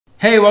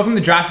Hey, welcome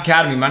to Draft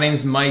Academy. My name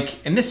is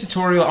Mike. In this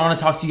tutorial, I want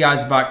to talk to you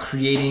guys about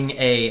creating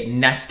a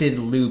nested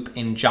loop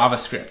in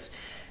JavaScript.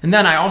 And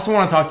then I also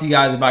want to talk to you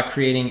guys about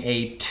creating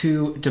a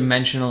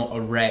two-dimensional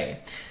array.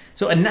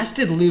 So a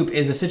nested loop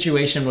is a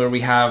situation where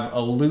we have a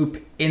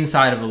loop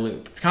inside of a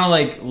loop. It's kind of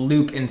like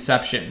loop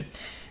inception.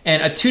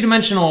 And a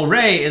two-dimensional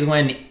array is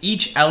when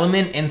each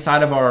element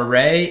inside of our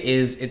array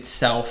is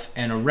itself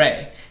an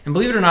array. And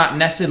believe it or not,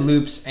 nested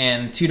loops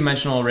and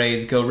two-dimensional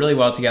arrays go really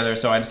well together,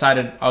 so I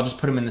decided I'll just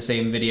put them in the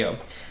same video.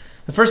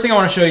 The first thing I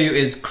want to show you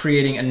is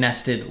creating a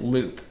nested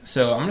loop.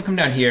 So I'm going to come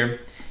down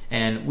here,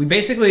 and we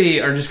basically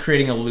are just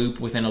creating a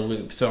loop within a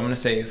loop. So I'm going to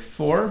say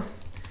for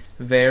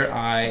var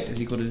I is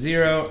equal to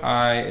 0,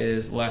 I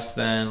is less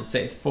than, let's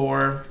say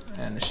 4,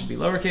 and this should be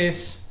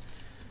lowercase.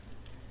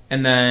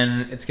 And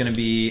then it's going to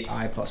be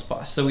I++.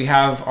 So we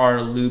have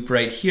our loop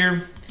right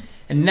here.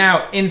 And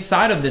now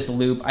inside of this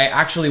loop, I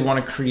actually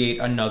want to create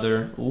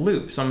another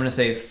loop. So I'm going to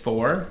say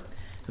for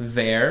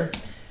var.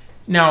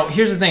 Now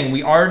here's the thing,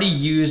 we already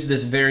used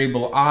this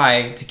variable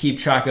I to keep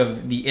track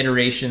of the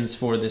iterations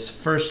for this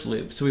first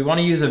loop. So we want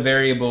to use a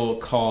variable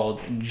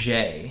called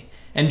j.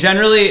 And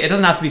generally, it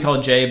doesn't have to be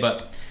called j,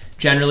 but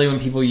generally when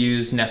people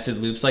use nested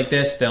loops like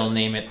this, they'll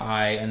name it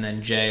I and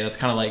then j. That's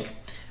kind of like,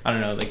 I don't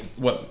know, like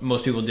what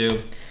most people do.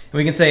 And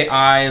we can say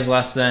I is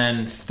less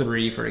than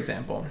 3, for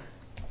example.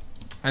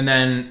 And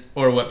then,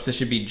 or whoops, this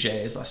should be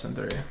j is less than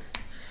 3.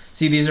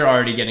 See, these are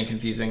already getting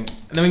confusing.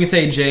 And then we can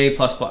say j++,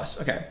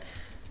 okay.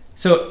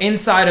 So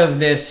inside of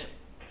this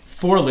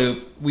for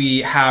loop,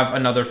 we have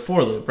another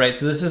for loop, right?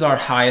 So this is our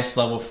highest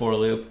level for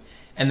loop.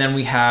 And then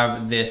we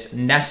have this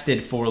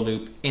nested for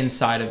loop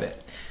inside of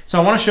it. So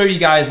I want to show you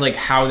guys like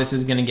how this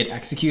is going to get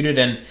executed.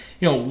 And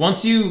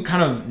once you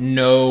kind of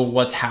know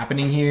what's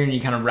happening here and you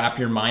kind of wrap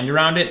your mind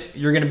around it,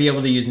 you're going to be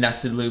able to use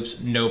nested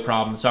loops, no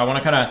problem. So I want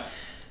to kind of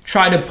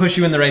try to push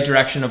you in the right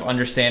direction of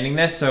understanding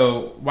this.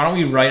 So why don't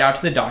we write out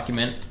to the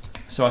document?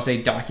 So I'll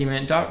say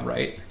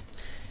document.write.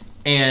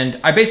 And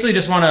I basically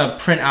just want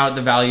to print out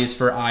the values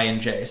for I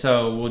and j.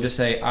 So we'll just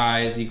say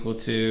I is equal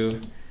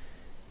to,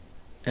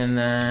 and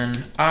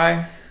then I,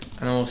 and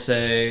then we'll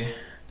say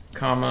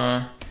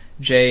comma,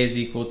 j is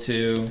equal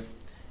to,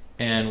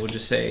 and we'll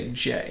just say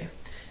j.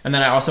 And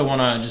then I also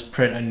want to just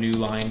print a new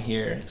line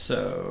here.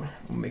 So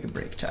we'll make a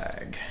break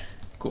tag.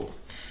 Cool.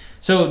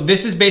 So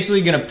this is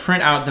basically going to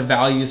print out the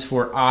values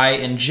for I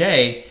and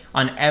j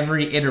on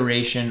every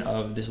iteration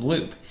of this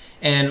loop.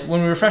 And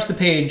when we refresh the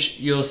page,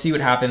 you'll see what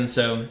happens.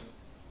 So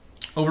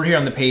over here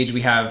on the page,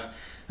 we have,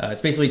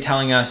 it's basically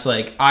telling us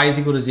like I is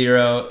equal to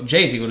 0,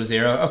 j is equal to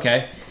 0.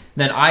 Okay.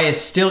 Then I is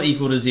still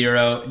equal to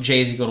 0,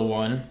 j is equal to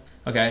 1.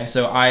 Okay.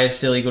 So I is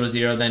still equal to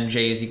 0, then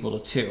j is equal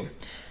to 2.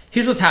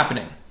 Here's what's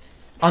happening.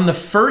 On the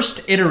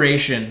first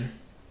iteration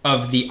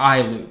of the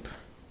I loop,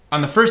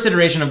 on the first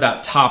iteration of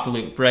that top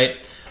loop, right?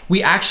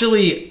 We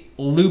actually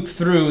loop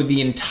through the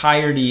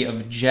entirety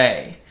of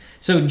j.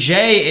 So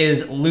j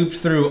is looped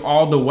through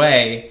all the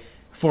way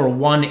for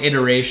one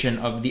iteration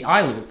of the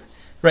I loop,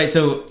 right?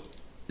 So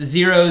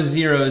 0,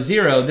 0,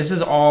 0, this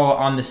is all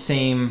on the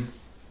same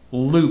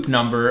loop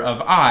number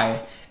of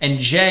I, and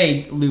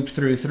j looped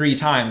through 3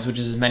 times, which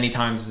is as many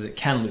times as it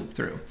can loop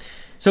through.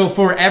 So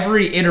for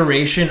every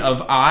iteration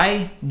of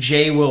I,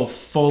 j will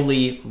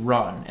fully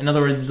run. In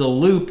other words, the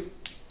loop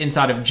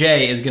inside of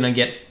j is going to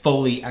get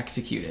fully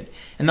executed.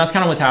 And that's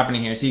kind of what's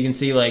happening here. So you can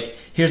see like,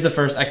 here's the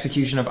first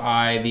execution of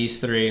I, these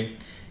 3.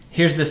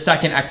 Here's the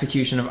second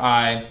execution of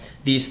I,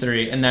 these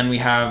 3. And then we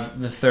have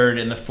the third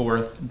and the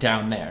fourth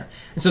down there.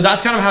 And so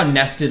that's kind of how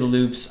nested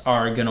loops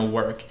are going to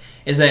work,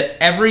 is that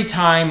every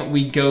time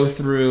we go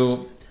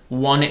through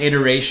one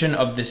iteration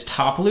of this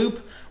top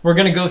loop, we're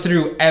going to go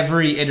through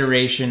every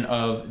iteration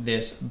of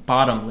this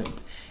bottom loop.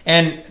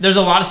 And there's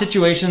a lot of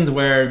situations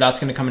where that's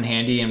going to come in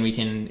handy and we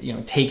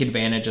can take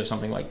advantage of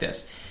something like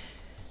this.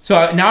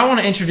 So now I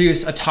want to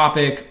introduce a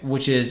topic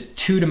which is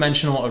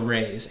two-dimensional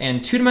arrays.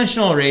 And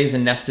two-dimensional arrays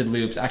and nested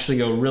loops actually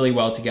go really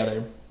well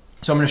together.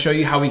 So I'm going to show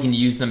you how we can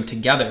use them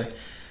together.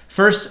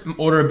 First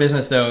order of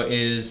business though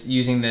is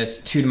using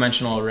this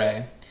two-dimensional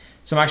array.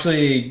 So I'm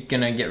actually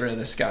going to get rid of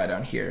this guy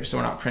down here so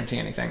we're not printing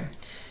anything.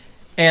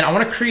 And I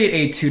want to create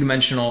a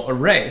two-dimensional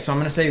array. So I'm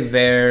going to say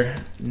var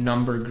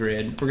number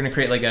grid. We're going to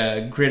create like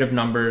a grid of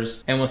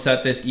numbers and we'll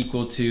set this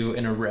equal to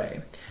an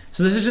array.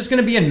 So this is just going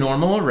to be a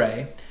normal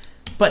array.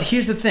 But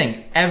here's the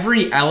thing,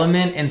 every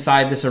element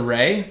inside this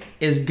array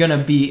is going to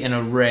be an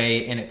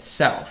array in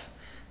itself.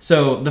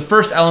 So the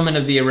first element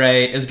of the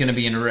array is going to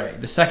be an array.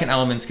 The second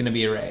element is going to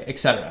be an array,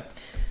 etc.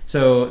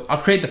 So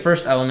I'll create the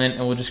first element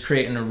and we'll just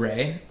create an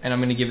array and I'm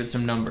going to give it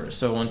some numbers.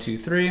 So 1, 2,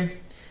 3.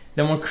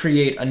 Then we'll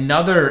create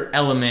another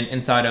element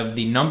inside of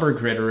the number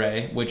grid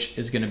array, which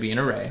is going to be an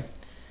array.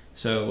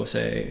 So we'll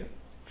say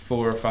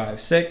 4,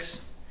 5,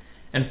 6.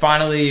 And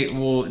finally,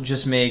 we'll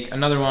just make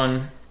another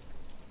one,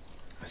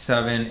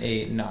 7,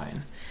 8,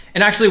 9.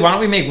 And actually, why don't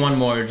we make one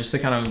more just to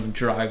kind of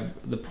drive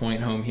the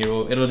point home here.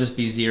 It'll just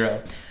be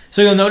 0.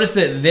 So you'll notice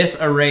that this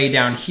array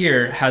down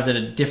here has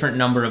a different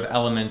number of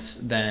elements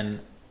than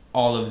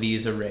all of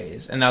these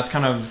arrays. And that's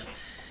kind of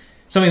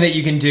something that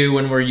you can do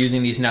when we're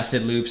using these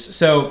nested loops.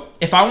 So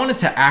if I wanted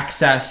to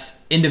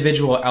access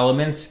individual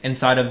elements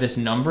inside of this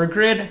number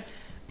grid,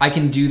 I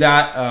can do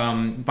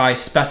that by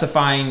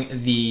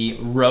specifying the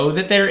row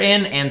that they're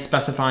in and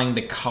specifying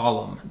the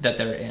column that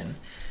they're in.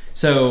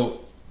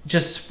 So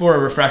just for a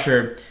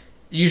refresher,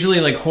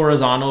 usually like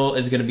horizontal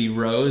is going to be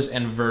rows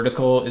and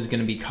vertical is going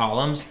to be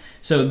columns.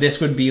 So this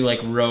would be like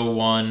row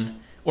 1,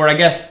 or I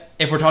guess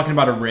if we're talking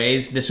about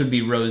arrays, this would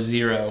be row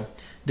 0,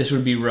 this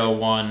would be row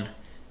 1,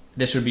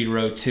 this would be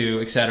row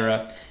 2,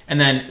 etc. And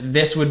then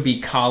this would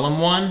be column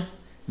 1,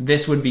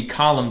 this would be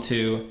column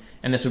 2,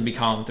 and this would be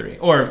column 3,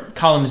 or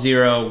column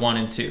 0, 1,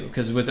 and 2,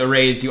 because with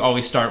arrays, you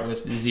always start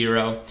with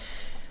 0.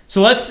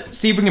 So let's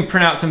see if we can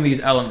print out some of these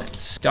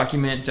elements.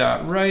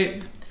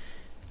 Document.write,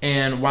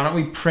 and why don't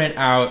we print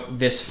out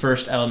this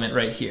first element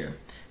right here.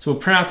 So we'll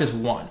print out this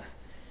 1.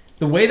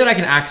 The way that I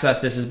can access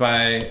this is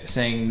by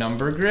saying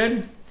number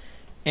grid,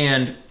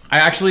 and I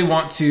actually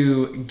want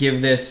to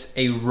give this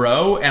a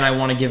row, and I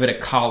want to give it a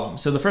column.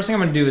 So the first thing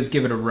I'm going to do is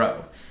give it a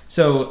row.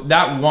 So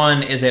that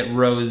 1 is at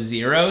row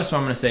 0, so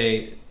I'm going to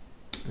say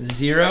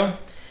 0,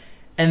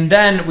 and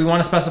then we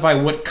want to specify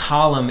what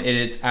column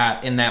it's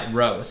at in that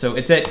row. So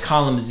it's at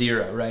column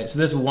 0, right? So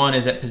this 1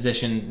 is at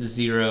position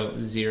 0,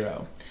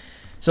 0.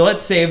 So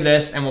let's save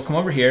this, and we'll come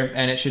over here,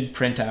 and it should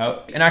print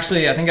out. And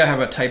actually, I think I have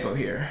a typo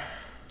here.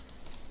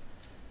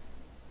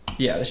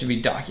 Yeah, this should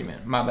be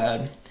document, my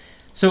bad.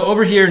 So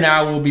over here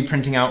now we'll be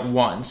printing out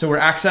 1. So we're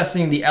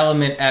accessing the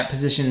element at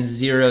position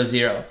 0,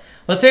 0.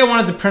 Let's say I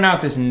wanted to print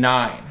out this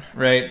 9,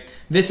 right?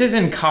 This is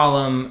in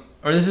column,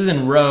 or this is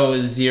in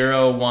row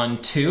 0,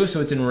 1, 2,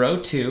 so it's in row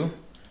 2,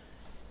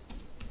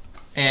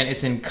 and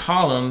it's in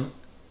column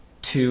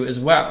 2 as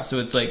well, so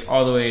it's like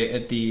all the way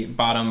at the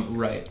bottom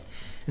right.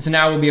 And so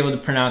now we'll be able to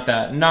print out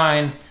that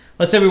 9.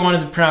 Let's say we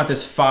wanted to print out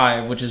this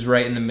 5, which is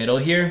right in the middle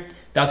here.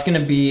 That's going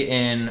to be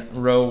in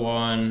row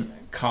 1,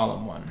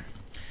 column 1.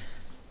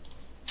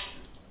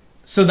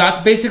 So that's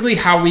basically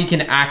how we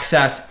can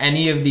access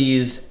any of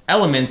these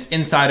elements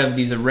inside of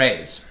these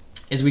arrays.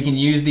 Is we can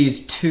use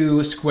these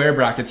 2 square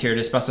brackets here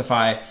to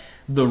specify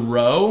the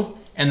row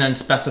and then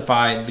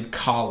specify the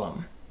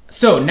column.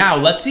 So now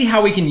let's see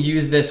how we can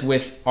use this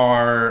with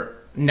our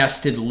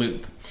nested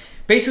loop.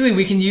 Basically,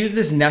 we can use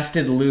this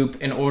nested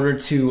loop in order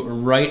to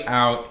write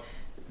out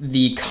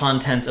the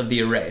contents of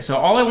the array. So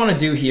all I want to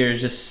do here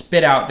is just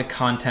spit out the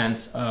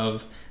contents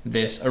of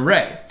this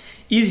array.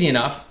 Easy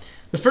enough.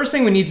 The first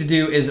thing we need to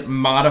do is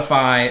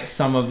modify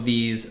some of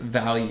these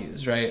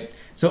values, right?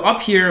 So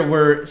up here,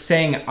 we're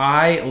saying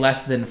I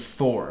less than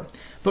 4.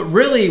 But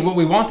really, what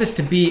we want this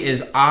to be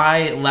is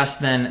I less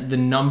than the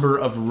number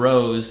of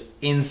rows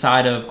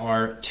inside of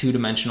our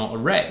 2-dimensional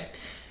array.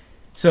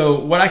 So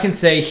what I can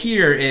say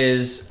here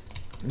is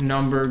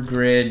number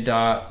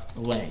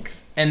grid.length.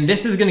 And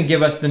this is going to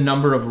give us the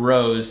number of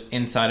rows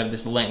inside of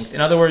this length.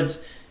 In other words,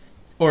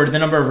 or the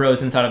number of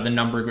rows inside of the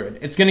number grid.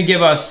 It's going to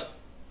give us,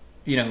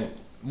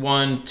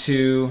 1,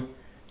 2,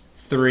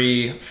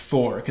 3,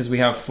 4, because we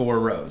have 4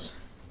 rows.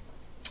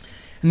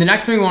 And the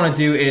next thing we want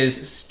to do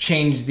is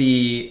change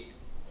the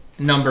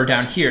number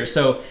down here.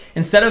 So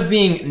instead of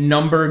being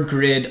number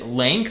grid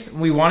length,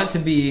 we want it to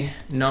be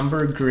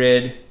number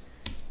grid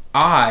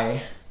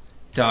I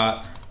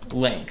dot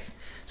length.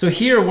 So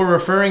here we're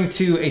referring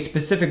to a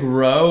specific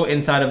row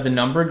inside of the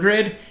number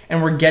grid,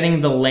 and we're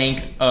getting the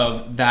length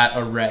of that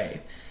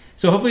array.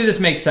 So hopefully this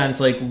makes sense,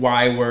 like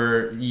why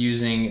we're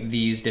using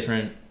these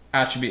different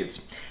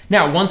attributes.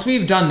 Now, once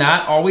we've done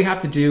that, all we have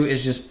to do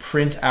is just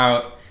print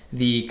out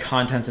the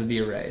contents of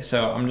the array.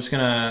 So I'm just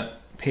gonna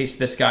paste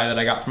this guy that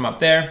I got from up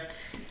there.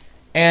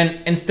 And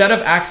instead of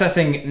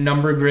accessing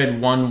number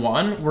grid 1,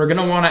 1, we're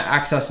gonna wanna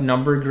access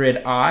number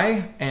grid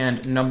I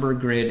and number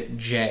grid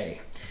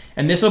J.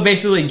 And this will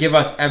basically give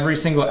us every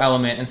single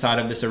element inside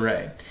of this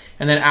array.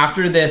 And then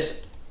after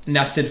this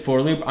nested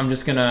for loop, I'm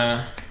just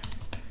gonna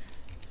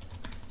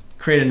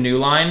create a new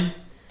line,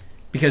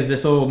 because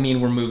this will mean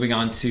we're moving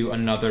on to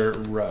another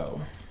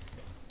row.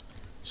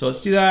 So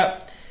let's do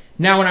that.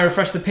 Now when I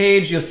refresh the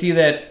page, you'll see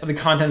that the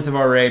contents of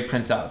our array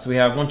prints out. So we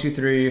have 1, 2,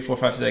 3, 4,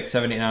 5, 6,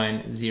 7, 8,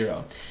 9,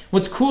 0.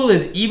 What's cool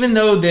is even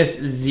though this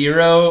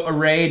 0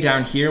 array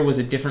down here was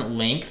a different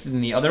length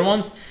than the other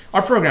ones,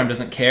 our program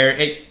doesn't care.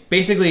 It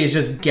basically is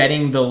just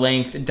getting the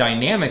length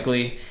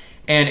dynamically,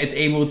 and it's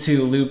able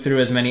to loop through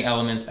as many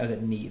elements as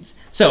it needs.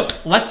 So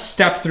let's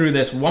step through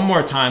this one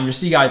more time just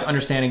so you guys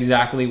understand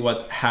exactly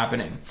what's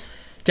happening.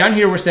 Down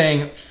here we're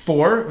saying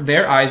for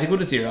var I is equal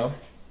to 0.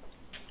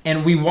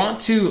 And we want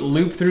to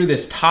loop through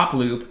this top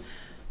loop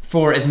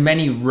for as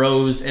many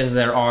rows as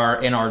there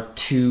are in our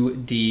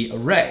 2D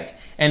array.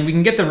 And we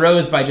can get the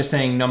rows by just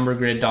saying number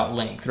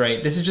grid.length,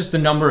 right? This is just the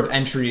number of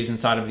entries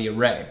inside of the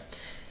array.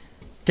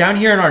 Down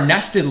here in our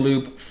nested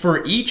loop,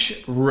 for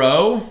each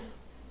row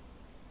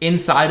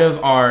inside of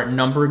our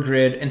number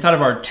grid, inside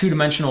of our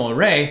 2-dimensional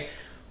array,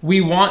 we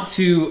want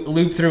to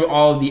loop through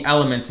all of the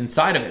elements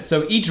inside of it.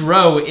 So each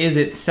row is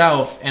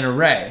itself an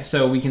array.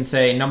 So we can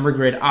say number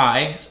grid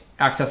I,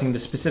 accessing the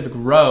specific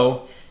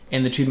row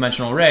in the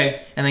two-dimensional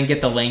array and then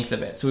get the length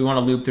of it. So we want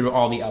to loop through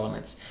all the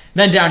elements.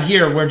 Then down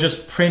here, we're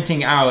just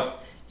printing out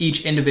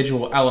each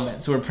individual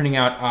element. So we're printing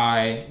out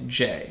I,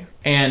 J,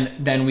 and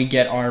then we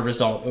get our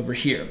result over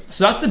here.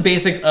 So that's the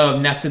basics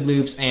of nested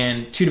loops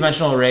and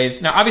two-dimensional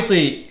arrays. Now,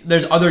 obviously,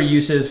 there's other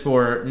uses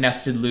for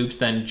nested loops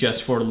than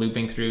just for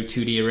looping through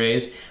 2D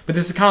arrays, but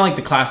this is kind of like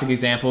the classic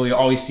example. You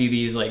always see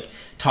these like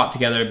taught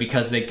together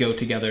because they go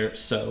together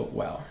so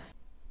well.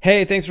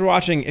 Hey, thanks for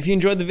watching. If you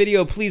enjoyed the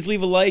video, please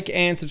leave a like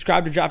and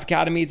subscribe to Draft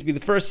Academy to be the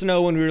first to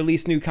know when we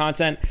release new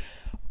content.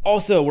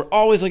 Also, we're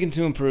always looking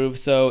to improve,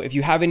 so if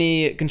you have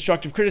any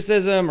constructive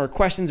criticism or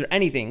questions or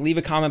anything, leave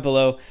a comment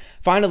below.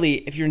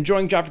 Finally, if you're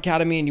enjoying Draft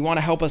Academy and you want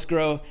to help us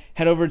grow,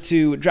 head over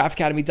to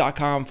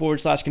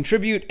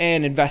draftacademy.com/contribute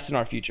and invest in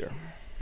our future.